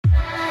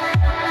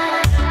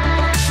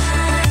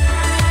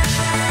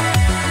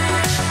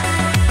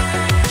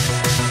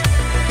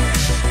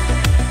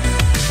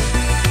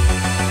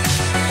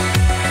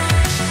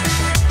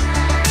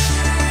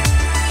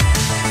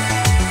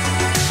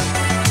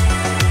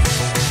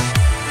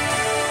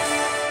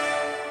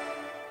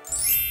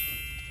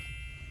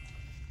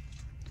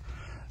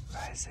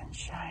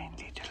crying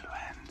little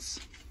ones.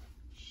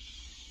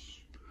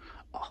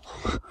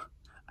 Oh,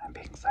 I'm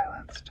being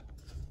silenced.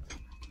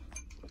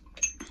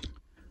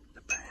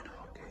 The Brian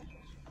Holgate.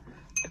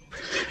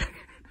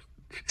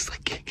 She's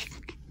like kicking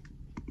me.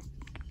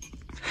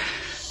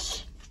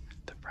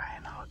 The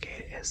Brian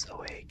Holgate is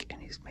awake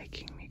and he's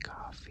making me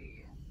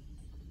coffee.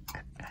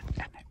 And I'm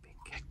being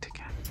kicked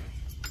again.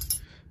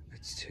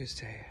 It's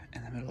Tuesday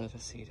in the middle of the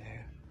sea day.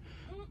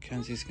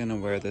 Kenzie's gonna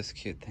wear this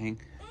cute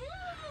thing.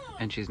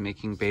 And she's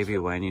making baby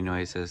whiny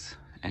noises.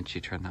 And she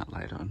turned that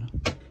light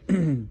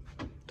on.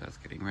 Dad's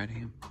getting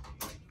ready.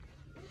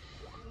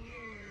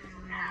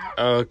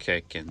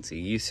 Okay, Kenzie,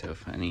 you so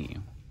funny.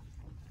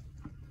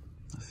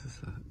 This is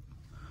the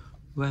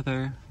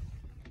weather.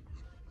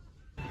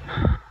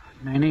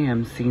 9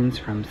 a.m. scenes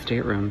from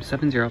stateroom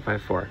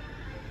 7054.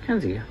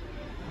 Kenzie.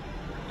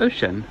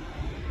 Ocean.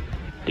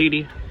 Dee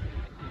Dee.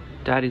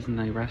 Daddy's in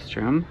the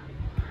restroom.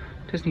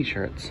 Disney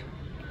shirts.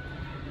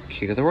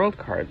 Key to the World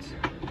cards.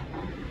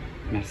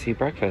 Messy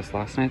breakfast,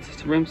 last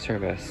night's room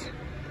service.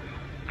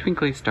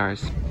 Twinkly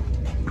stars.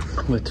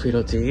 With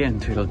Tweedledee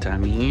and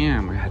Tweedledummy,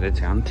 and we're headed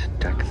down to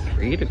deck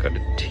 3 to go to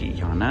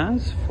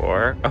Tiana's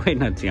for, oh wait,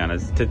 not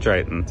Tiana's, to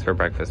Triton's for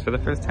breakfast for the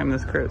first time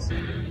this cruise.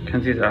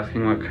 Kenzie's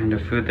asking what kind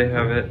of food they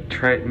have at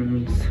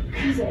Triton's.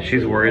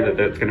 She's worried that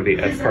it's going to be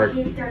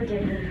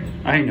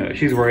escargot. I know,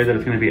 she's worried that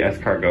it's going to be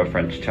escargot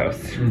French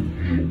toast.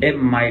 It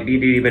might be,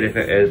 Dee Dee, but if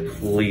it is,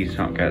 please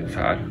don't get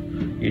sad.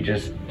 You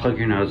just plug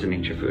your nose and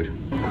eat your food.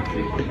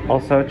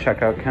 Also,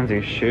 check out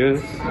Kenzie's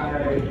shoes.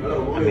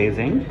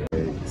 Amazing.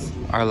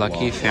 Our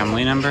lucky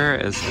family number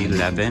is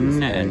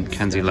 11, and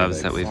Kenzie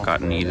loves that we've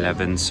gotten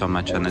 11 so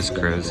much on this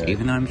cruise,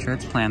 even though I'm sure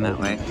it's planned that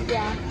way.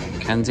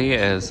 Kenzie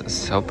is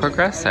so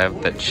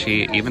progressive that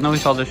she, even though we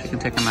told her she can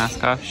take her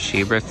mask off,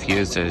 she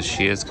refuses.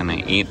 She is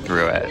gonna eat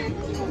through it.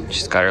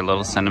 She's got her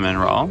little cinnamon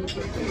roll.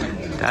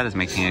 Dad is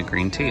making a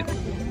green tea.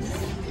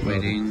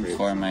 Waiting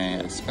for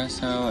my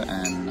espresso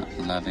and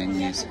loving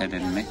these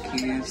hidden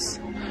Mickeys.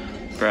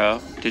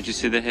 Bro, did you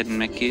see the hidden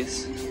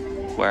Mickeys?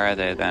 Where are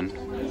they then?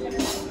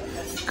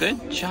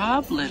 Good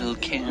job, little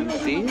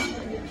Kenzie.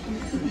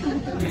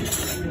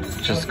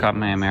 Just got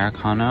my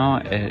Americano.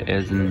 It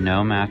is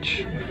no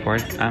match for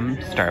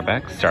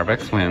Starbucks.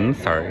 Starbucks wins,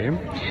 sorry.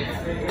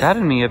 Dad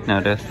and me have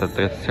noticed that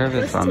the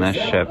service on this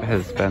ship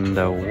has been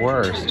the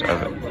worst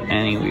of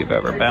any we've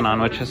ever been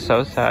on, which is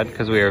so sad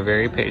because we are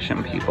very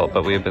patient people,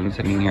 but we've been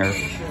sitting here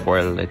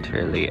for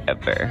literally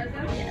ever.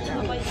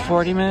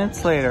 40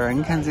 minutes later,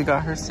 and Kenzie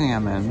got her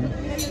salmon.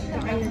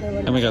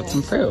 And we got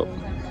some fruit.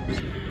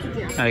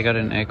 I got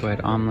an egg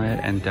white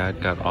omelet, and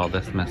Dad got all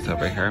this mess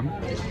over here.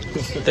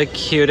 The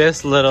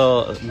cutest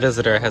little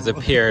visitor has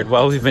appeared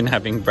while we've been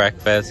having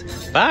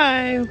breakfast.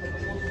 Bye!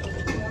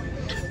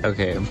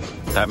 Okay,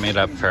 that made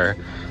up for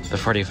the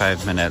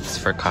 45 minutes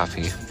for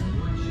coffee.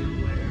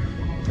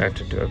 I have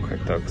to do it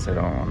quick though, because I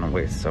don't want to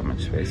waste so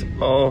much space.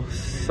 Oh,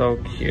 so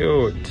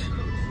cute.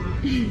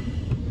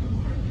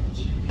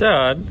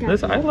 Dad,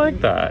 this, I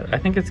like that. I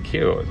think it's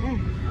cute.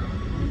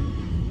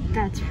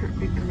 That's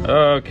perfect.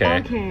 Okay.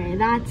 Okay,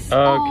 that's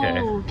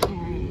okay.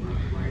 Okay.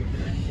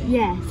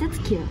 Yes, that's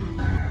cute.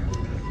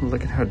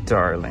 Look at how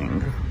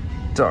darling.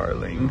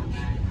 Darling.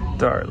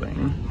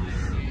 Darling.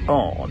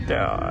 Oh,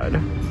 Dad.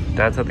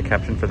 Dad said the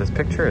caption for this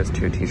picture is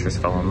 2 teachers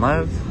fell in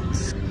love.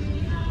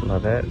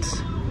 Love it.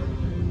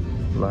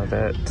 Love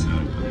it.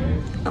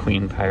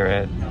 Queen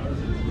pirate.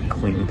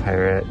 Queen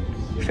pirate.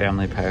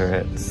 Family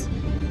pirates.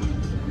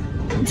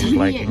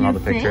 Liking all the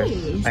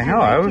pictures. I know,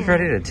 I was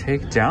ready to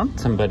take down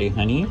somebody,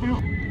 honey.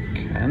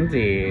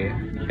 Kenzie.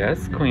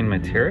 Yes, queen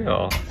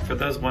material. For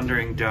those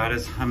wondering, Dad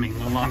is humming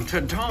along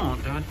to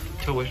Don't, Dad.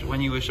 To wish, when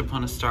you wish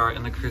upon a star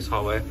in the cruise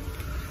hallway.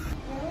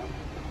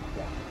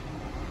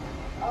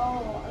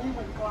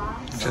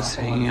 Just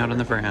hanging out on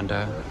the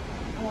veranda.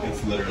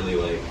 It's literally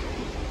like...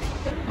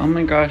 Oh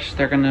my gosh,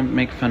 they're gonna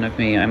make fun of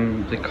me.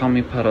 They call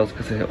me Puddles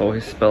because I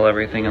always spill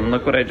everything, and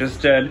look what I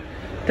just did.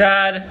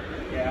 Dad!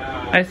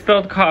 I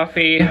spilled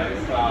coffee.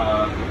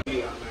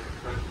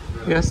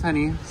 Yes,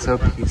 honey. So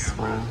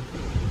peaceful.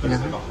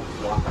 Yeah.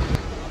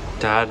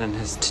 Dad and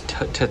his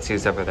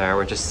tootsies over there.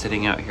 We're just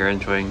sitting out here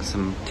enjoying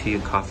some tea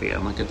and coffee.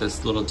 And look at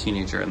this little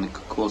teenager in the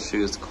cool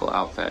shoes, cool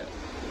outfit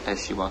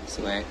as she walks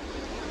away.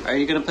 Are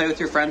you gonna play with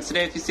your friends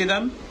today if you see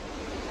them?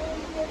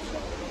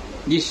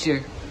 You sure?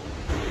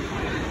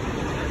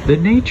 The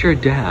nature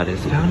dad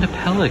has found a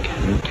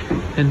pelican,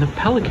 and the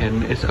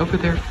pelican is over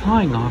there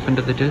flying off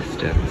into the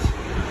distance.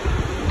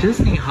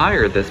 Disney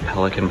hired this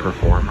pelican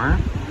performer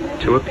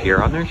to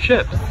appear on their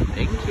ships.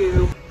 Thank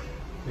you.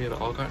 We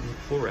have all gotten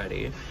pool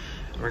ready.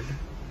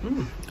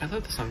 I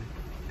love this song.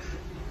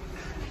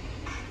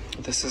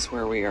 This is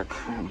where we are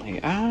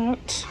currently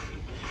at.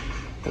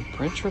 The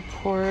bridge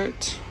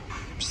report.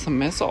 Just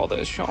miss all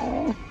this,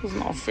 y'all. It's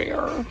not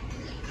fair.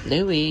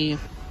 Louie.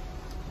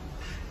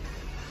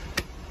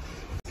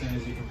 As soon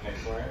as you can pay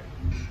for it.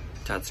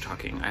 Dad's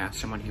talking. I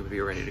asked him when he would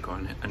be ready to go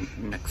on a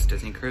next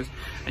Disney cruise,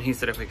 and he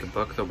said if we could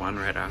book the one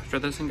right after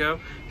this and go,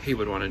 he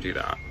would want to do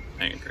that.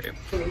 I agree.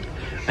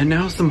 And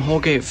now some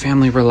Holgate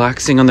family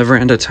relaxing on the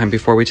veranda time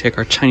before we take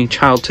our tiny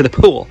child to the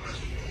pool.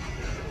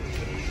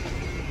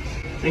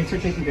 Thanks for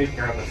taking good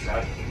care of us,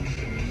 Dad.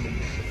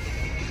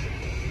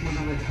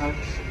 Another hug.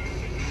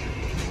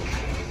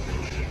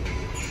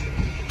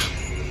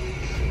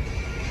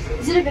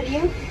 Is it a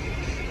video?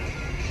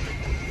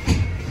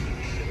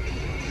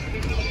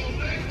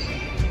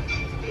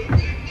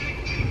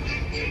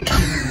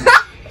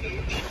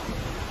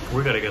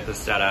 We gotta get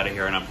this dad out of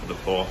here and up to the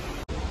pool.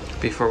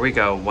 Before we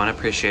go, one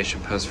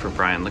appreciation post for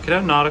Brian. Look at how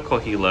nautical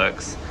he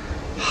looks.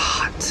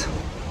 Hot.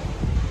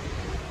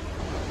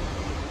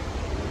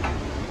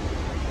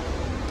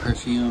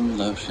 Perfume,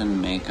 lotion,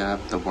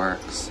 makeup, the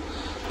works.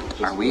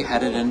 Are we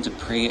headed into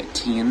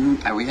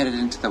pre-teen? Are we headed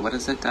into the, what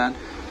is it, Dad?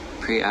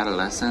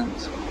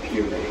 Pre-adolescence?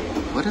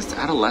 What does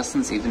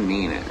adolescence even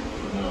mean?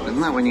 Isn't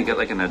that when you get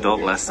like an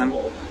adult lesson?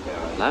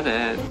 Love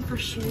it.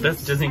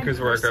 This Disney cruise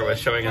worker was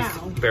showing us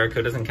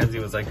barracudas and Kenzie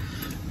was like,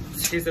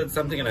 she said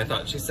something and I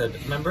thought she said,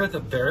 remember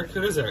the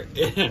barracudas are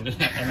in.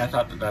 And I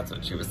thought that that's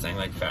what she was saying,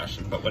 like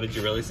fashion. But what did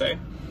you really say?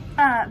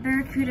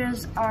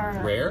 Barracudas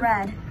are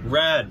red.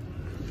 Red.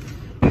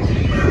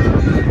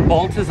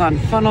 Bolt is on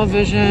funnel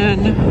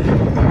vision.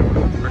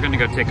 We're gonna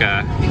go take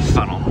a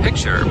funnel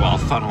picture while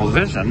funnel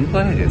vision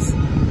plays.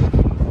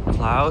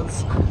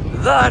 Clouds,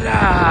 the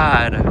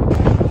dad.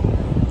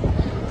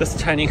 This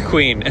tiny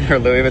queen in her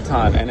Louis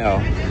Vuitton, I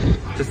know.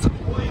 Just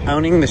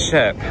owning the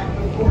ship.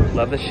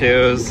 Love the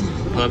shoes,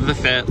 love the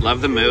fit,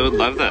 love the mood,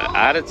 love the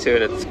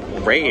attitude. It's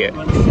great.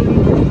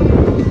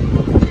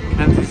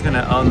 Kenzie's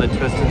gonna own the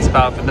Twisted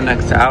Spout for the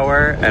next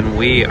hour, and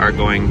we are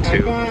going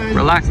to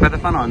relax by the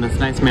funnel, and this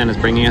nice man is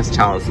bringing us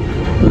towels.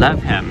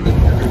 Love him.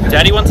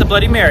 Daddy wants a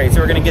Bloody Mary, so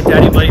we're gonna get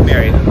Daddy a Bloody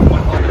Mary. This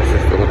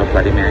is the little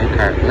Bloody Mary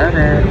cart. Love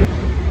it.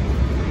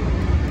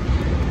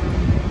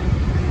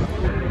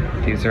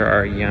 These are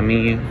our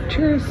yummy,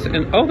 cheers,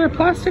 and oh, they're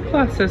plastic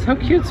glasses. How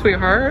cute,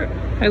 sweetheart.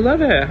 I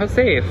love it, how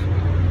safe.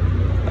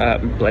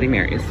 Bloody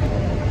Marys.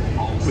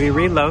 We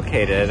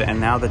relocated and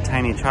now the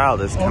tiny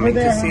child is coming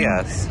to see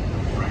us.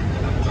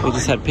 We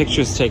just had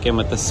pictures taken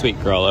with the sweet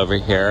girl over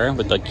here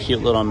with the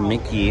cute little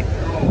Mickey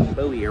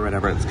Bowie or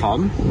whatever it's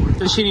called.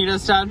 Does she need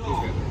us, Dad?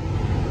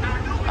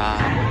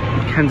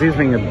 Kenzie's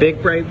being a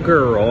big bright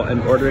girl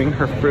and ordering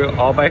her fruit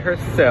all by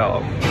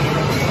herself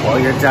while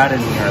your dad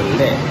and me are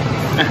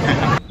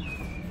lit.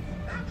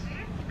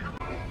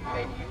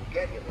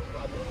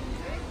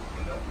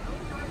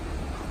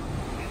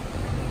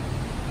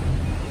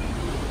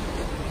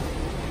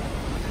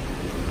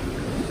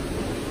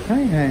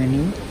 Hi,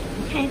 honey.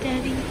 Hi,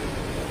 Daddy.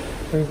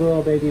 There's a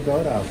little baby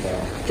boat out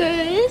there.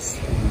 There is?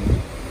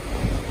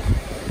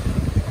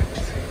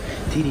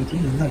 Dee,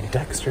 look,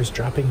 Dexter's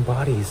dropping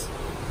bodies.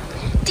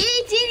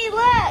 Dee,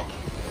 look!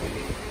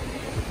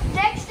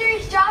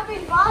 Dexter's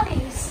dropping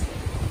bodies.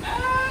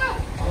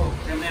 Oh,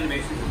 family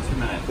animation in 2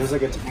 minutes. There's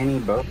like a tiny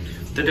boat.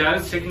 The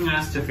dad is taking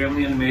us to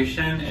family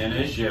animation in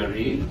a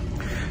jury.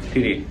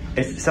 Dee,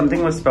 if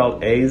something was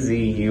spelled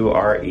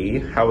A-Z-U-R-E,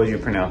 how would you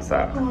pronounce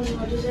that? Oh no,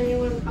 does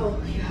anyone...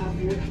 Oh, you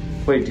have your...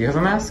 Wait, do you have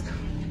a mask?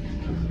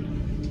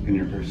 In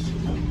your purse.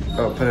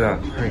 Oh, put it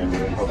on. Hurry.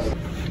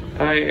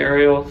 Bye,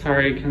 Ariel.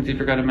 Sorry, Kenzie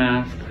forgot a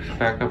mask.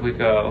 Back up we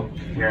go.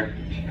 Here.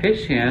 Hey,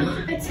 Shan.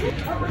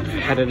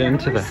 Headed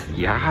into the...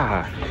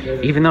 Yeah.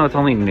 Even though it's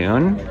only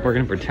noon, we're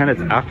going to pretend it's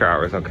after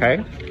hours,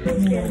 okay?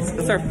 This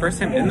is our first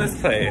time in this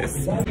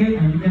place. I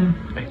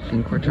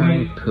think we're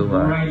trying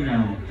Pua. Right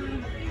now.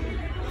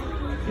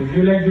 If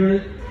you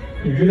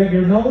like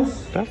your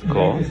nose, that's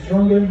cool. Like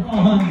stronger.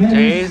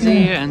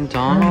 Daisy and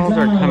Donald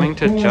are coming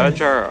to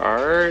judge our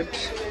art.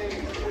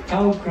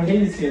 How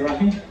crazy,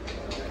 right?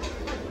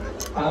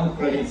 How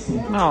crazy.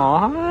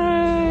 Oh,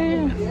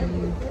 hi.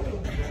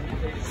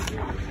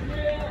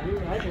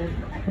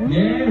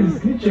 Yes,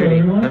 good job, Judy,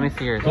 everyone. let me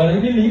see yours. But I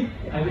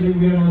believe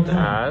we are on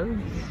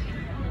time.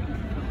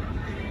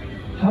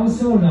 How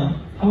so now?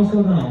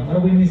 What are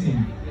we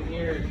missing?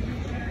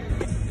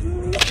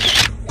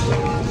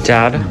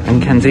 Dad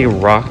and Kenzie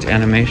rocked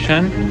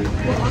animation.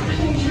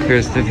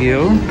 Here's the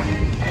view.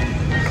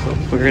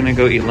 We're gonna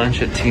go eat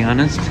lunch at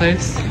Tiana's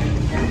place.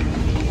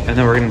 And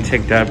then we're gonna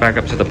take Dad back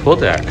up to the pool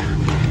deck.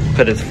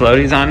 Put his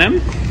floaties on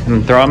him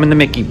and throw him in the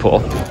Mickey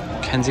pool.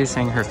 Kenzie's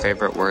saying her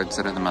favorite words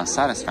that are the most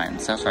satisfying.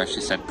 So far she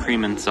said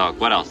cream and silk.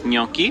 What else?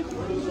 Gnocchi?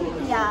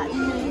 Yeah,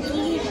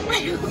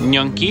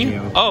 Gnocchi?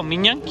 Oh,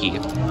 mignocchi.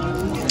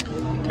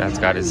 Dad's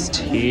got his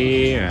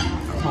tea and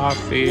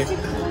coffee,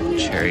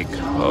 cherry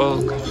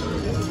coke,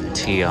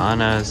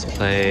 Tiana's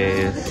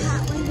place.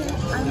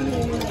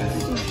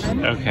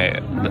 Okay,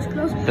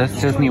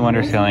 this Disney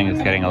Wonder Sailing is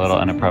getting a little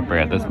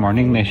inappropriate. This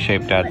morning they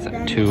shaped Dad's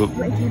 2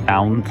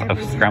 ounce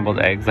of scrambled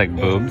eggs like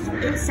boobs,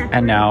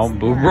 and now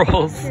boob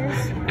rolls.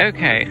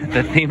 Okay,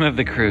 the theme of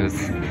the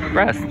cruise,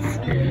 breasts.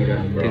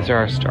 These are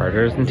our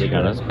starters in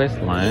Tiana's place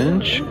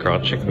lunch.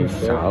 Grilled chicken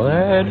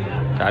salad.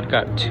 Dad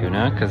got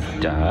tuna, cause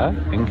duh.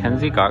 And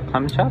Kenzie got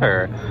clam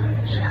chowder.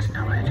 She has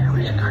no idea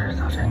what she got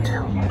herself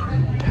into.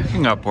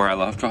 Picking up where I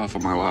left off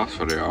in my last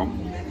video.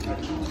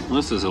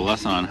 This is a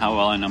lesson on how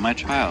well I know my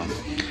child.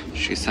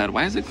 She said,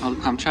 why is it called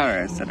clam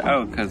chowder? I said,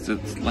 oh, because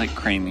it's like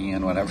creamy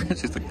and whatever.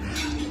 She's like,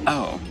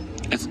 oh,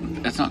 it's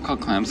not called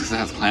clams because it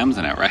has clams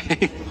in it,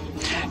 right?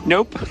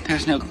 Nope,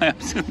 there's no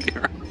clams in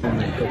here.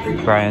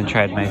 Brian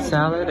tried my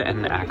salad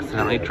and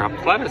accidentally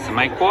dropped lettuce in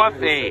my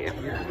coffee.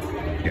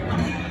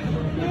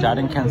 Dad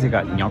and Kenzie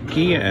got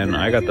gnocchi and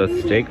I got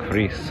the steak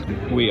fries.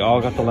 We all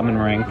got the lemon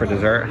meringue for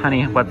dessert.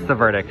 Honey, what's the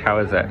verdict? How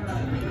is it?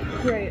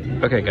 Great.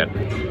 Okay,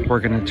 good. We're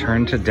gonna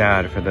turn to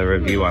Dad for the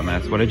review on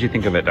this. What did you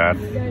think of it, Dad?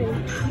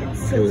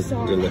 It was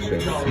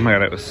delicious. Oh my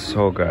god, it was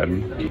so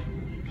good.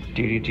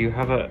 Dee, do you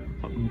have a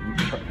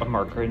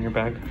marker in your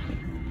bag?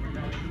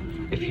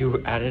 If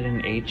you added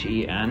an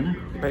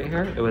H-E-N right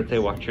here, it would say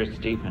watch your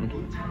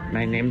Stephen.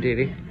 My name,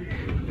 Dee.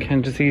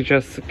 Kenzie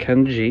just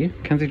spent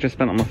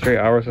almost 3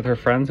 hours with her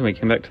friends and we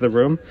came back to the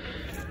room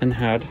and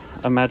had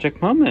a magic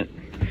moment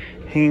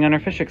hanging on our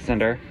fish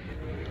extender.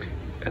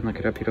 And look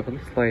at how beautiful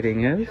this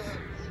lighting is.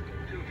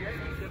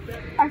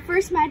 Our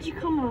first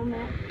magical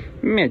moment.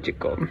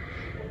 Magical.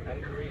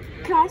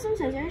 Can I have some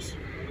scissors?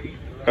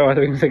 Oh, I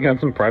thought you were saying have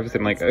some privacy.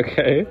 I'm like,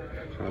 okay.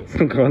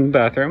 So go in the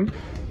bathroom.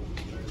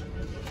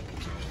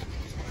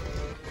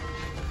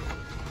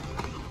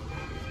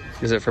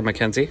 Is it for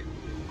Mackenzie?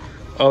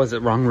 Oh, is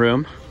it wrong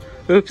room?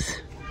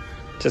 Oops.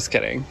 Just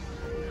kidding.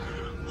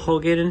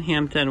 Holgate and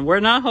Hampton. We're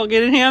not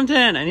Holgate and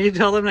Hampton. I need to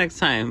tell them next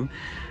time.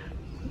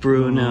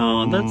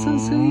 Bruno, that's so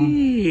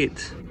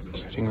sweet.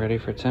 Getting ready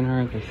for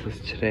dinner. This is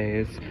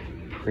today's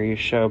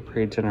pre-show,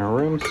 pre-dinner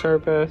room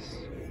service.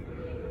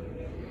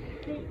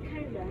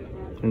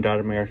 And Dad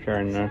and me are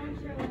sharing this.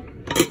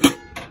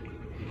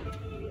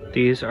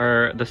 These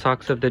are the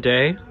socks of the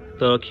day,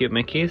 little cute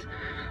Mickeys.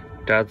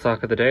 Dad's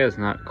sock of the day is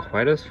not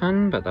quite as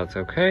fun, but that's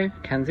okay.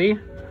 Kenzie,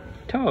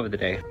 toe of the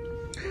day.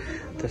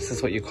 This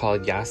is what you call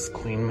Yes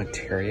Queen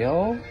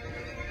material.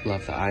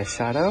 Love the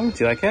eyeshadow.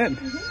 Do you like it?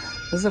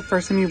 This is the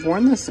first time you've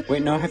worn this.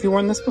 Wait, no, have you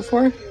worn this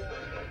before?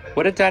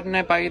 What did Dad and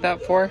I buy you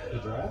that for? The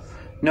dress?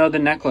 No, the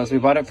necklace. We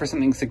bought it for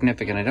something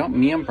significant. I don't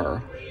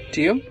remember.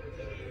 Do you?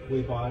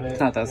 We bought it. It's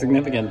not that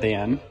significant,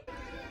 Dan.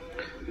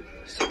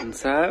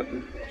 Sunset.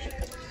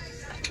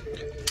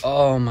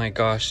 Oh my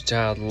gosh,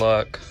 Dad,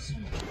 look.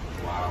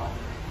 Wow.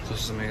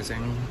 This is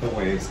amazing. The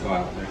waves go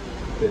out there.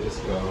 They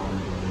just go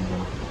and go and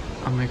go.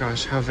 Oh my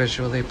gosh, how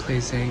visually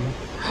pleasing.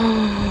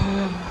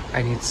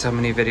 I need so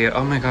many videos.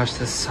 Oh my gosh,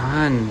 the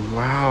sun.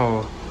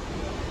 Wow.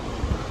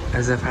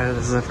 As if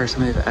this is the first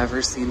time I've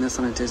ever seen this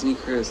on a Disney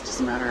cruise.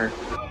 Doesn't matter.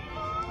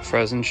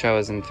 Frozen show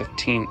is in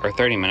 15 or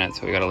 30 minutes,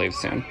 so we gotta leave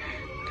soon.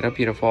 Look how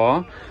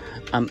beautiful.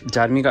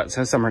 Dad and me got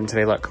so sunburned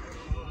today, look.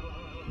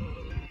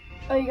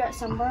 Oh, you got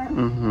sunburn?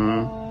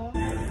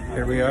 Mm-hmm.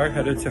 Here we are,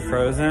 headed to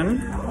Frozen,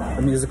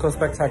 the musical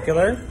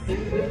spectacular.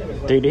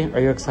 Dee, are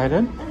you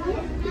excited?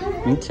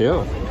 Me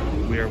too.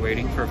 We are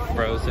waiting for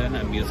Frozen,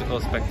 a musical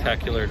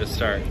spectacular to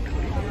start.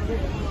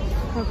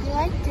 Hope you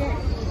liked it.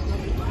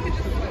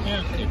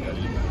 Yeah, pretty good.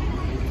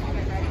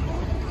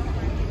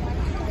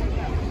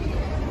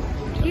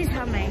 He's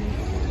humming.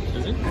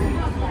 Is it?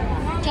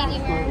 Jenny,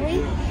 where are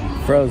we?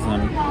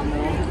 Frozen.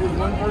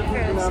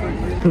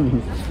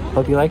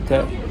 Hope you liked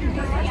it.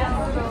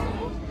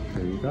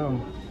 There you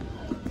go.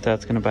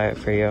 Dad's gonna buy it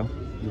for you.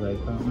 You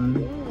like that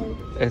one?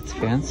 It's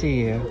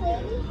fancy. And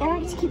I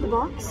get to keep the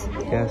box?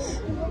 Yes.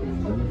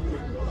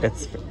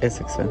 It's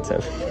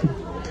expensive.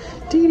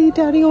 Dee,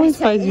 Daddy always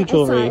buys you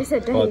jewelry.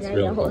 Oh, it's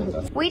real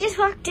fun. We just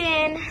walked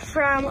in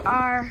from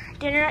our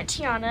dinner at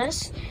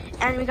Tiana's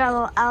and we got a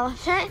little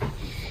elephant.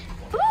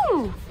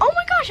 Ooh! Oh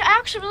my gosh, I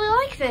actually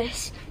really like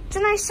this. It's a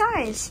nice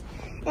size.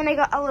 And I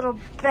got a little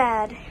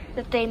bed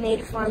that they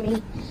made for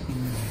me.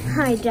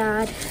 Hi,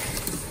 Dad.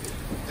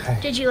 Hi.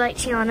 Did you like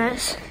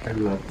Tiana's? I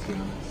love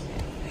Tiana's.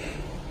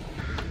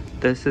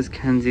 This is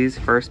Kenzie's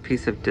first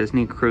piece of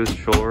Disney cruise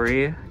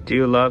jewelry. Do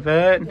you love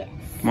it? Yes.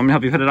 Want me to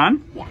help you put it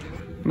on? Yeah.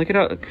 Look at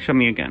how, show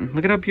me again.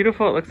 Look at how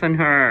beautiful it looks on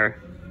her.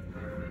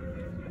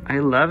 I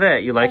love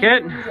it. You like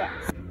it?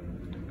 Yes.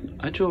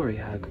 A jewelry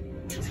hug.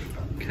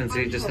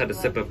 Kenzie just had a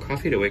sip of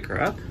coffee to wake her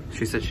up.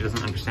 She said she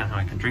doesn't understand how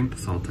I can drink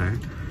this all day.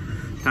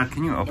 Dad,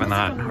 can you open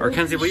that? Or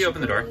Kenzie, will you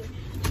open the door?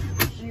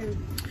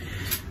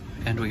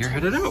 And we are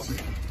headed out.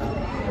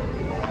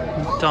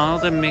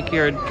 Donald and Mickey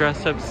are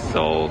dressed up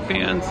so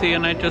fancy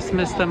and I just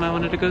missed them. I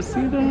wanted to go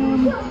see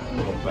them.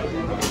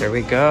 There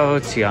we go.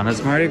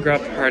 Tiana's Mardi Gras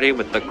party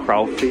with the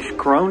crawfish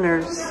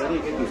kroners.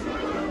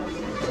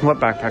 What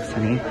backpacks,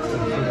 honey?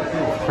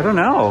 I don't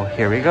know.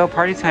 Here we go,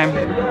 party time.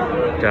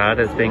 Dad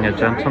is being a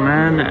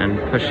gentleman and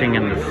pushing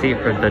in the seat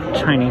for the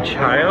tiny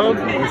child.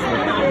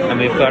 And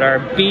we've got our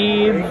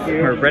beads.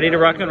 We're ready to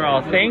rock and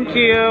roll. Thank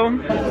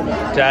you.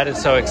 Dad is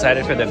so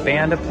excited for the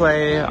band to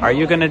play. Are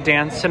you gonna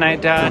dance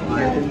tonight, Dad?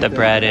 The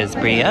bread is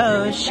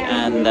brioche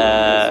and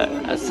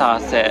the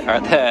sausage, or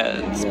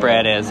the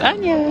spread is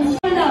onion.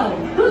 Hello,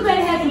 who's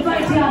ready to have some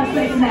fun Tiana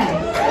play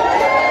tonight?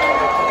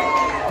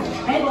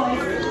 Hey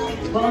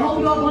boys, well I hope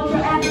you all want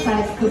your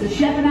appetites because the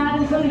chef and I have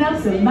been cooking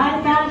up some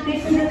mighty fine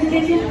fixings in the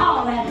kitchen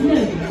all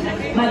afternoon.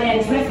 My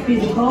daddy's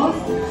recipes, of course.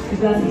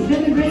 We've got some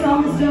chicken grits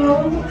on the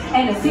stove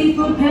and a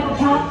seafood pepper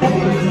pot.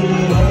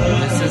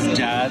 This is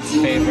Dad's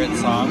favorite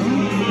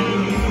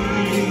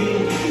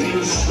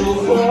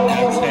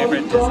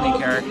Disney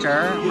character,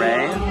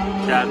 Ray.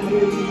 Dad.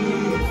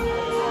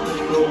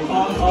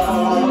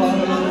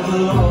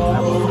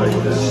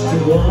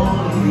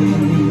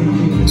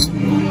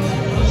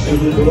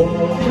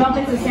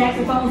 Trumpets and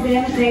saxophones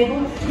there on the table.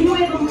 Can you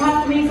wave them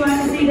across to me so I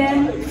can see them?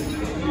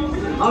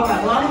 All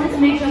right, well, I want to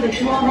make sure that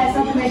you all have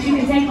something that you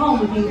can take home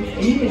with you,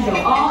 and you can show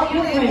all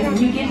your friends when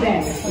you get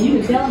back. And you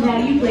can tell them how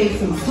you played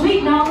some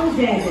sweet knowledge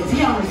jazz at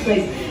Tiana's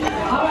place.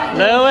 All right.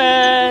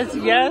 Louis,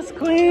 yes,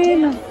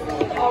 Queen.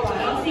 All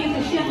right, I'll see if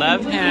the chef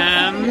Love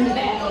can him. in the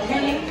back,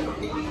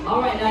 okay?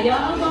 All right, now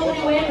y'all don't go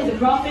anywhere because the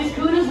crawfish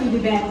coolers will be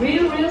back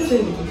real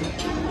soon.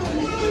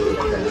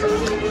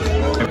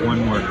 One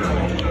more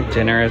coming.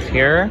 Dinner is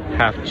here.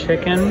 Half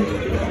chicken.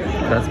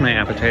 That's my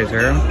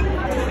appetizer.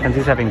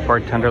 Kenzie's having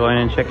pork tenderloin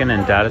and chicken,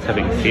 and Dad is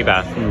having sea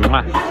bass.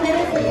 Mwah. We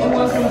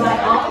want to invite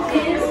all the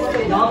kids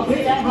and all the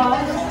kids at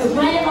heart to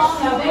play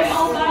along our very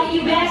own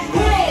Bayou Bass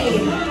Parade.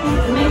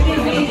 To make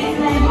sure we get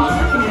that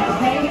mark,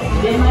 okay?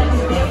 They might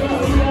be able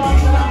to do all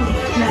the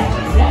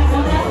that's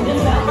what that's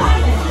just about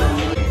right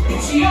now.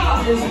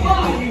 Tiana's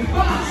Bayou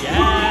Bass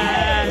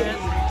Yes!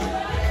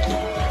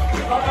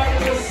 All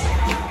right,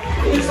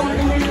 it's like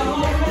we're in the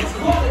home. Let's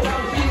call it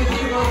out here.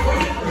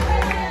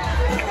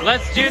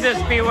 Let's do this,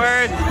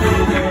 B-word.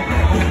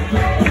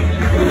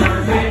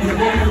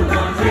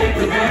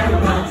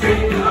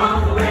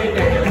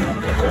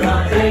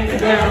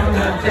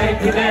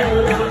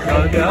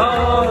 Go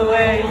all the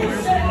way.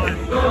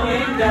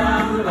 Going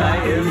down the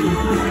bayou.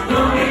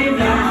 Going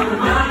down the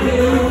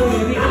bayou.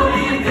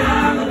 Going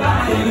down the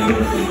bayou.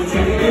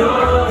 Take it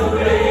all the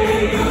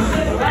way.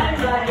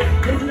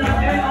 This is our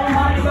very own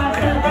Mardi Gras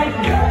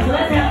celebration. So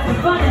let's have some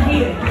fun in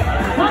here.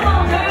 Come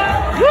on, girl.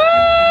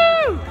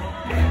 Woo!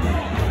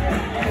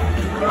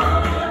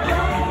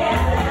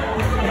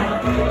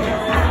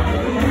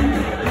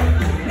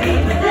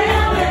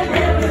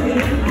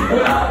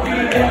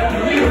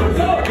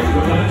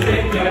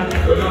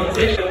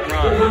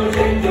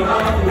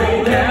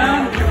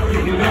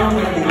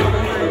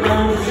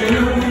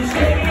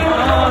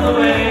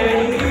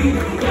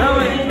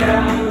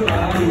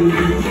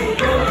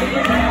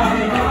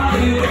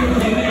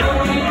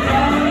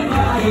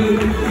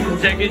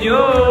 Taking you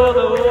all the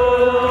way.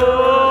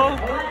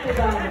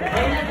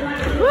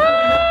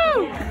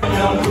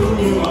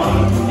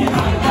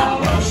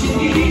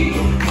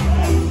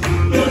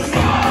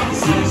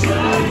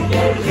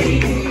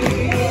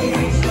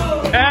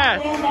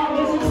 Yes.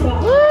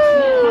 Woo!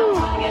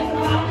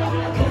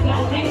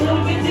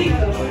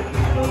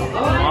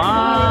 Come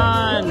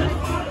on.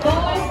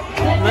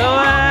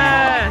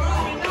 Louis.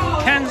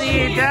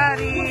 Kenzie,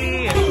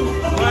 Daddy.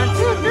 1,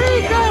 2,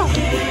 3, go.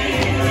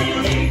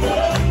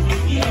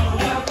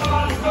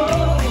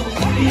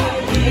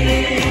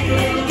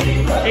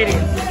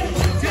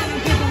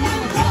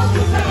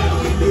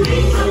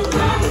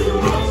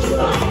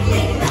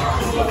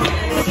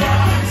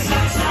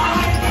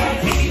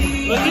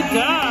 Look at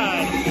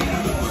that!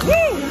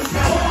 Woo!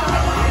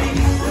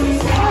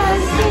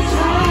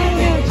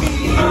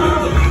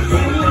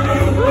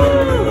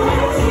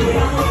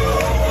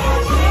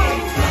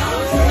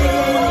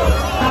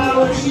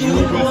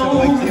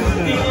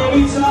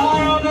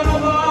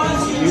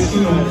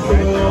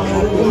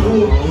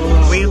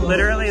 We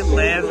literally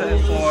live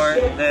for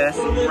this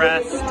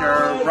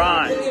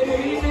restaurant.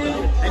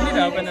 I need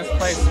to open this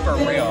place for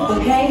real.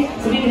 Okay,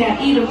 so we can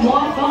have even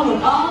more fun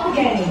with all the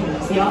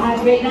games. So y'all have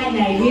a great night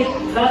now. You hear?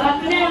 Bye-bye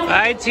for now.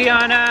 Bye,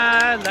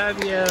 Tiana.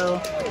 Love you.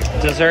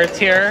 Desserts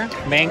here.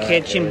 Man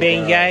kitchen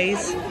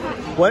beignets.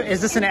 What is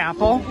this? An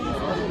apple?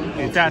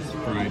 Dad,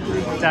 Fried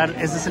bread. Dad,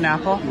 is this an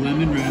apple?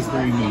 Lemon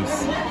raspberry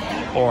mousse.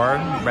 Or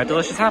red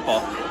delicious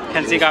apple.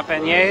 Kenzie got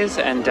beignets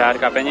and Dad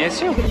got beignets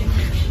too.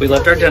 We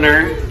left our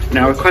dinner.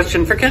 Now a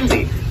question for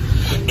Kenzie.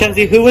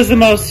 Kenzie, who was the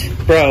most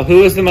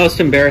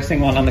embarrassing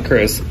one on the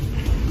cruise?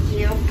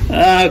 You.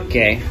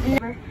 Okay.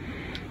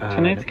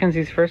 Tonight's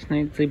Kenzie's first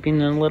night sleeping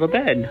in a little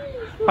bed.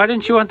 Why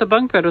didn't you want the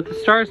bunk bed with the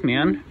stars,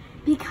 man?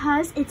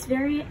 Because it's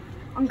very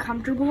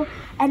uncomfortable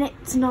and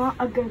it's not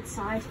a good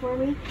size for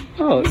me.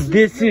 Oh,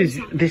 this is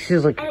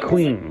like a And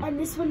queen. And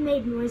this one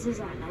made noises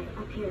at night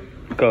up here.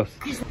 Ghost.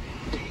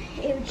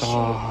 It would shake.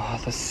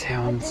 Oh, the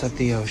sounds of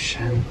the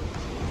ocean.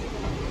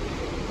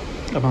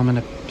 A moment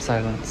of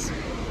silence.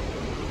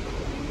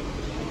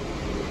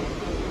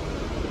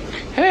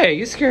 Hey,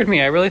 you scared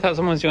me. I really thought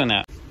someone was doing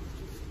that.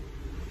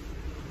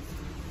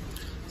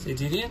 So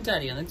Didi and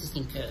Daddy on a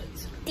Disney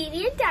cruise.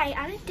 Didi and Daddy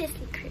on a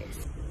Disney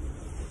cruise.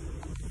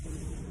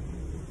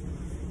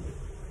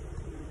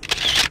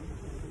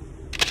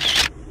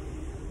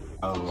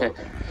 Okay.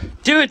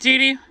 Do it,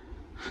 Didi!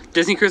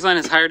 Disney Cruise Line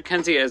has hired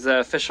Kenzie as the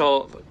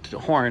official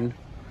horn.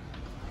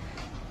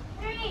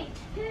 3,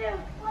 2,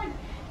 1.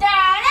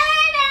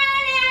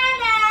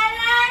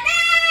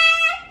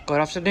 Good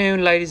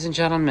afternoon, ladies and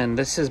gentlemen.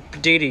 This is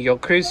Didi, your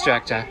cruise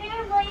director.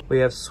 We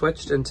have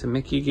switched into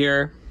Mickey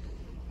gear.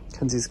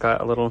 Kenzie's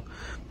got a little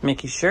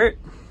Mickey shirt.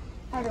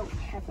 I don't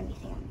have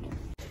anything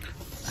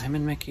on. I'm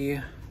in Mickey,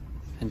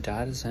 and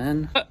Dad is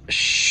in.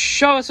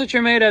 Show us what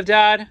you're made of,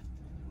 Dad.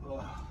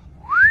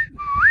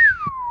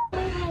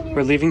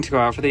 We're leaving to go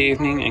out for the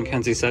evening, and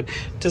Kenzie said,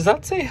 "Does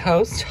that say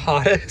host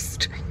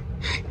hottest?"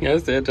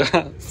 Yes, it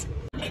does.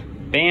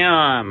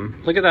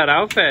 Bam! Look at that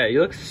outfit.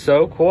 You look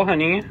so cool,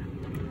 honey.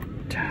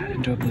 Dad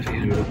into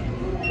oblivion.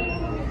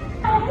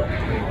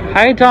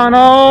 Hi,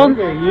 Donald.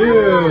 Look at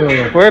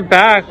you. We're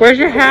back. Where's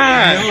your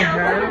hat?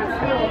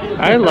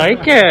 I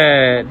like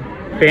it.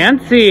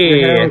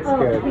 Fancy. It's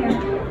good.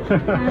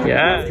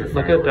 Yeah.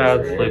 Look at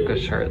Dad's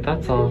Lucas shirt.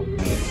 That's all.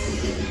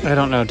 I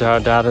don't know,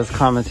 Dad. Dad is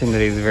commenting that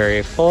he's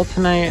very full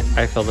tonight.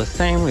 I feel the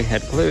same. We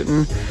had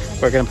gluten.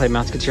 We're gonna play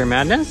Musketeer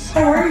Madness.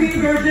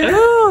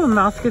 Ooh,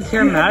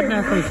 Musketeer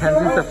Madness, and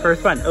Kenzie's the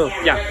first one. Oh,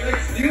 yeah.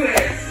 Let's do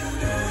it.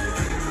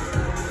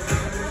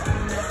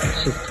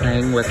 She's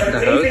playing with the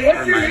host.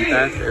 Reminds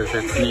us as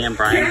if me and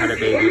Brian had a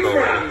baby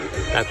boy.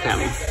 That's him.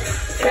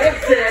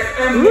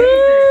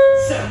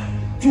 So,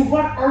 to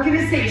what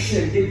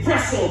organization did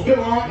Russell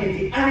belong in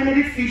the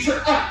animated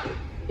feature Up?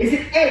 Is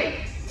it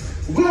A,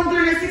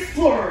 Wilderness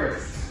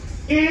Explorers?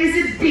 Is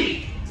it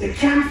B, the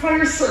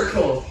Campfire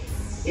Circle?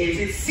 Is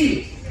it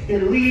C, the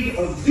League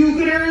of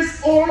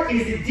Do-Gooders? Or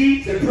is it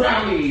D, the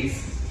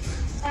Brownies?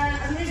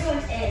 I'm gonna go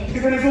with A.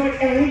 You're gonna go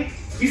with A?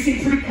 You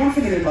seem pretty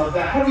confident about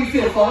that. How do you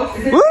feel, folks?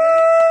 Is it Woo!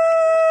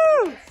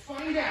 Let's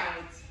find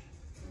out.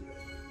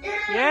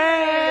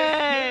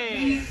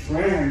 Yay!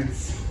 Friends.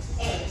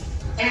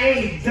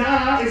 A,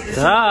 duh, is the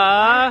Duh.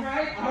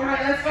 Right? All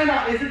right, let's find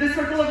out. Is it the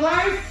Circle of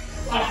Life?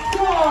 Of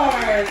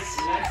course.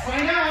 Let's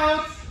find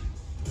out.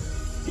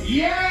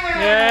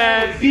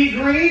 Yeah. Be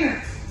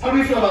green. How do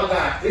you feel about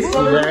that? Is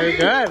Very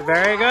good,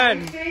 very I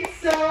good. think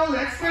so.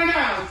 Let's find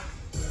out.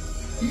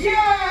 Yay!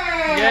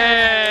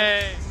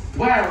 Yay!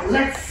 Well,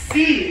 let's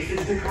see if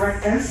it's the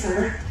correct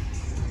answer.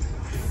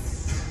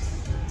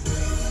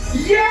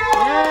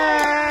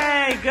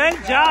 Yay! Good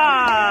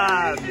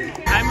job!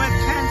 I'm with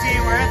Kenzie.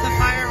 We're at the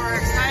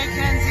fireworks. Hi,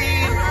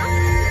 Kenzie.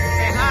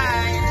 Say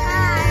hi.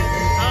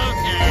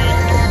 Okay.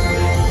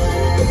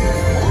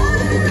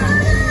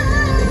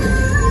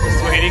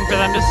 Just waiting for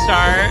them to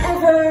start.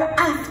 Ever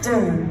after.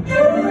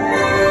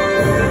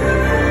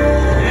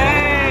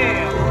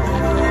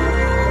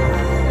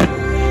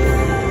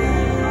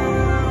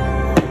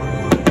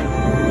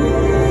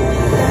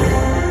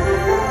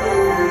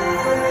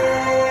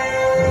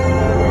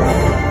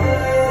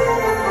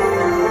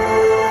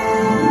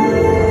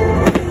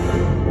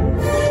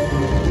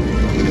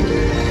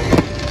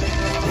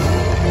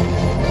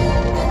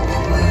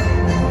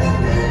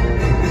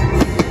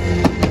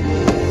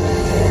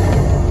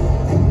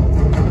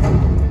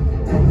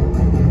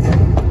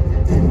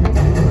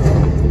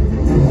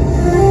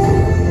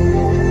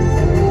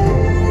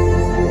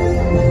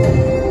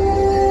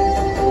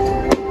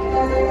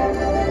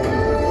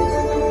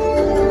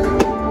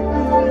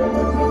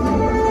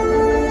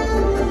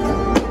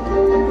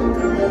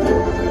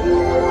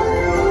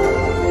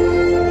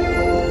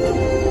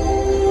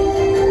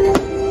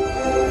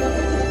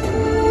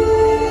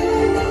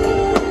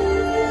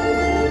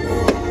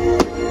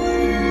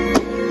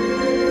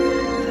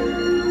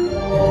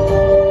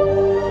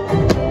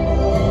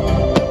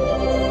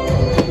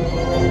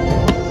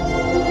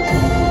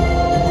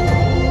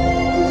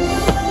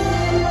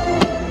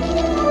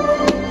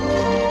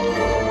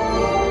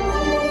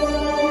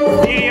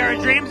 Your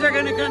dreams are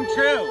gonna come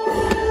true.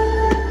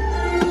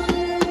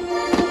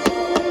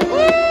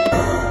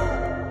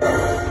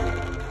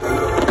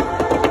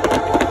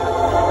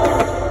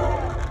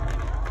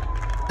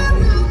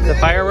 The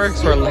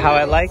fireworks were how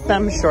I like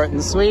them, short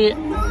and sweet,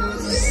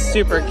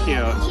 super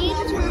cute.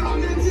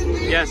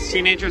 Yes,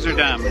 teenagers are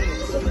dumb.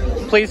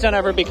 Please don't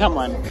ever become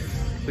one.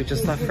 We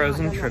just left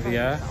Frozen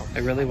Trivia. I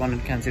really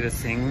wanted Kenzie to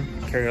sing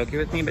karaoke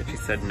with me, but she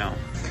said no.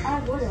 I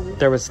wouldn't.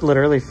 There was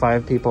literally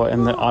 5 people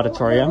in the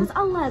auditorium. It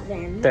was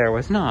 11. There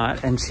was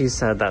not, and she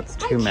said that's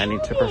too many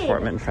to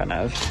perform in front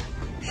of.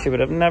 She would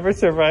have never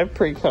survived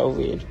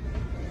pre-COVID.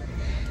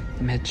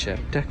 Midship,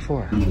 deck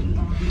 4.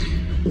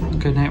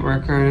 Good night,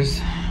 workers.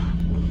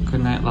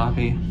 Good night,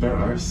 lobby. There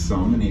are so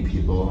many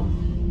people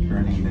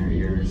burning their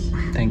ears.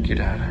 Thank you,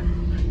 Dad.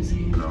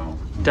 No.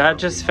 Dad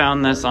just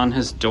found this on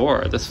his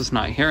door. This was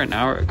not here an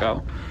hour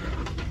ago.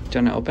 Do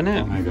you want to open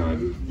it? Oh my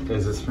god.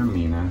 Is this from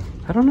Mina?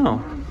 I don't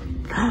know.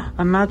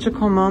 A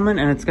magical moment,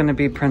 and it's going to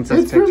be princess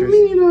It's pictures. from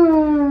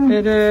Mina!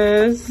 It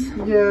is.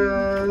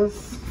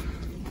 Yes.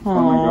 Aww.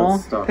 Oh my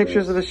god, stop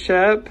Pictures it. of the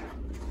ship.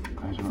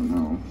 I don't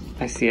know.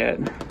 I see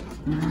it.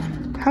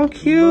 How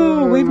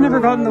cute. We've never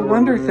gotten the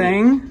Wonder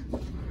thing.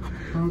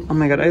 Oh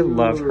my god, I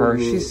love her.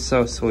 She's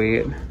so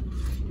sweet.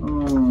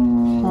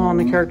 Oh, and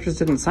the characters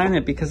didn't sign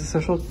it because of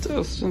social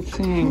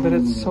distancing, but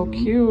it's so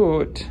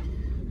cute.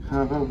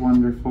 Have a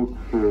wonderful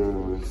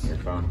cruise. Your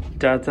phone.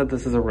 Dad said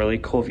this is a really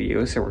cool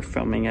view, so we're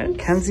filming it.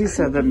 Kenzie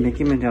said that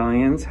Mickey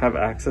medallions have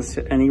access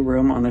to any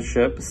room on the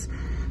ships.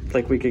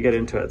 Like we could get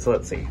into it, so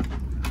let's see.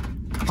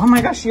 Oh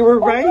my gosh, you were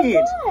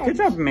right. Good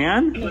job,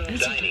 man.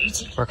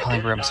 We're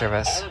calling room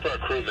service. All of our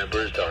crew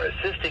members are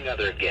assisting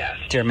other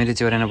guests. Do you want me to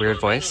do it in a weird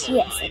voice?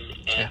 Yes.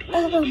 Yeah.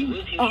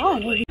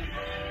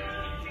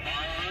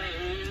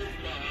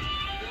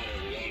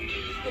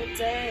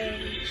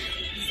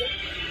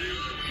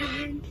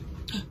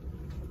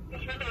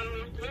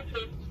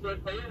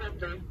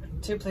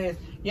 2, please.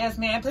 Yes,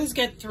 may I please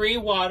get 3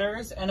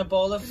 waters and a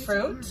bowl of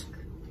fruit?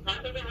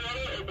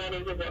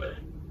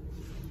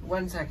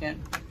 1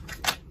 second.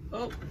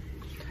 Oh,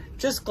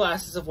 just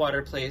glasses of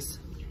water, please.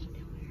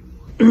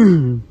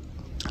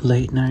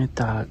 Late night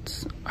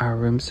thoughts. Our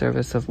room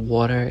service of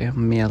water and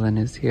melon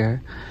is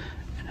here.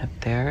 And up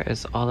there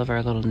is all of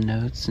our little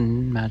notes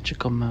and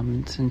magical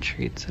moments and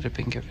treats that have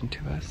been given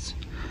to us.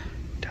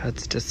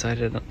 Dad's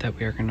decided that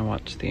we are going to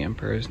watch The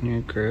Emperor's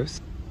New Groove.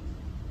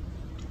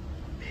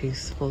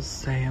 Peaceful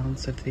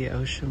sounds of the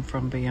ocean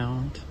from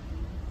beyond.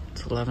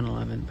 It's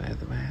 11:11, by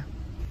the way.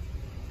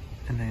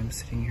 And I am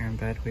sitting here in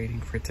bed waiting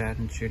for Dad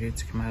and Judy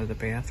to come out of the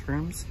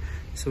bathrooms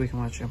so we can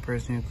watch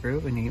Emperor's New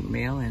Groove and eat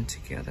melon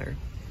together.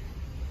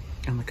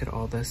 And look at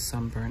all this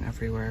sunburn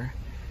everywhere.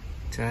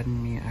 Dad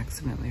and me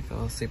accidentally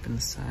fell asleep in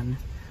the sun.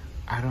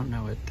 I don't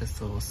know what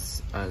this little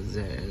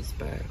zit is,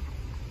 but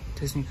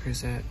Disney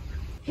Cruise it.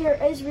 Here,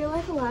 is Real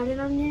Life Aladdin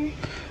on there?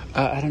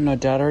 I don't know.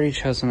 Dad already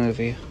chose a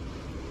movie.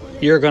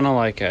 You're gonna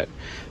like it.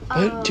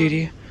 What,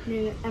 Didi?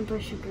 New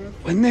Emperor's New Groove.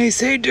 When they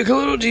say dig a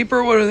little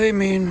deeper, what do they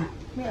mean?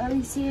 Wait, let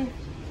me see if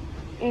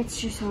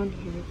it's just on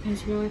here.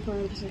 Because Real Life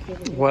Aladdin is my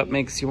favorite movie. What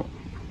makes you...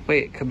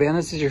 Wait,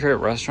 Cabanas is your favorite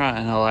restaurant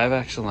and a live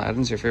action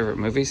Aladdin's your favorite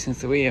movie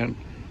since the weekend?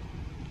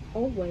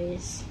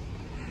 Always.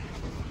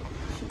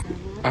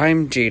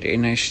 I'm Didi.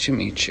 Nice to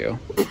meet you.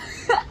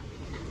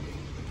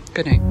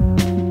 Good night.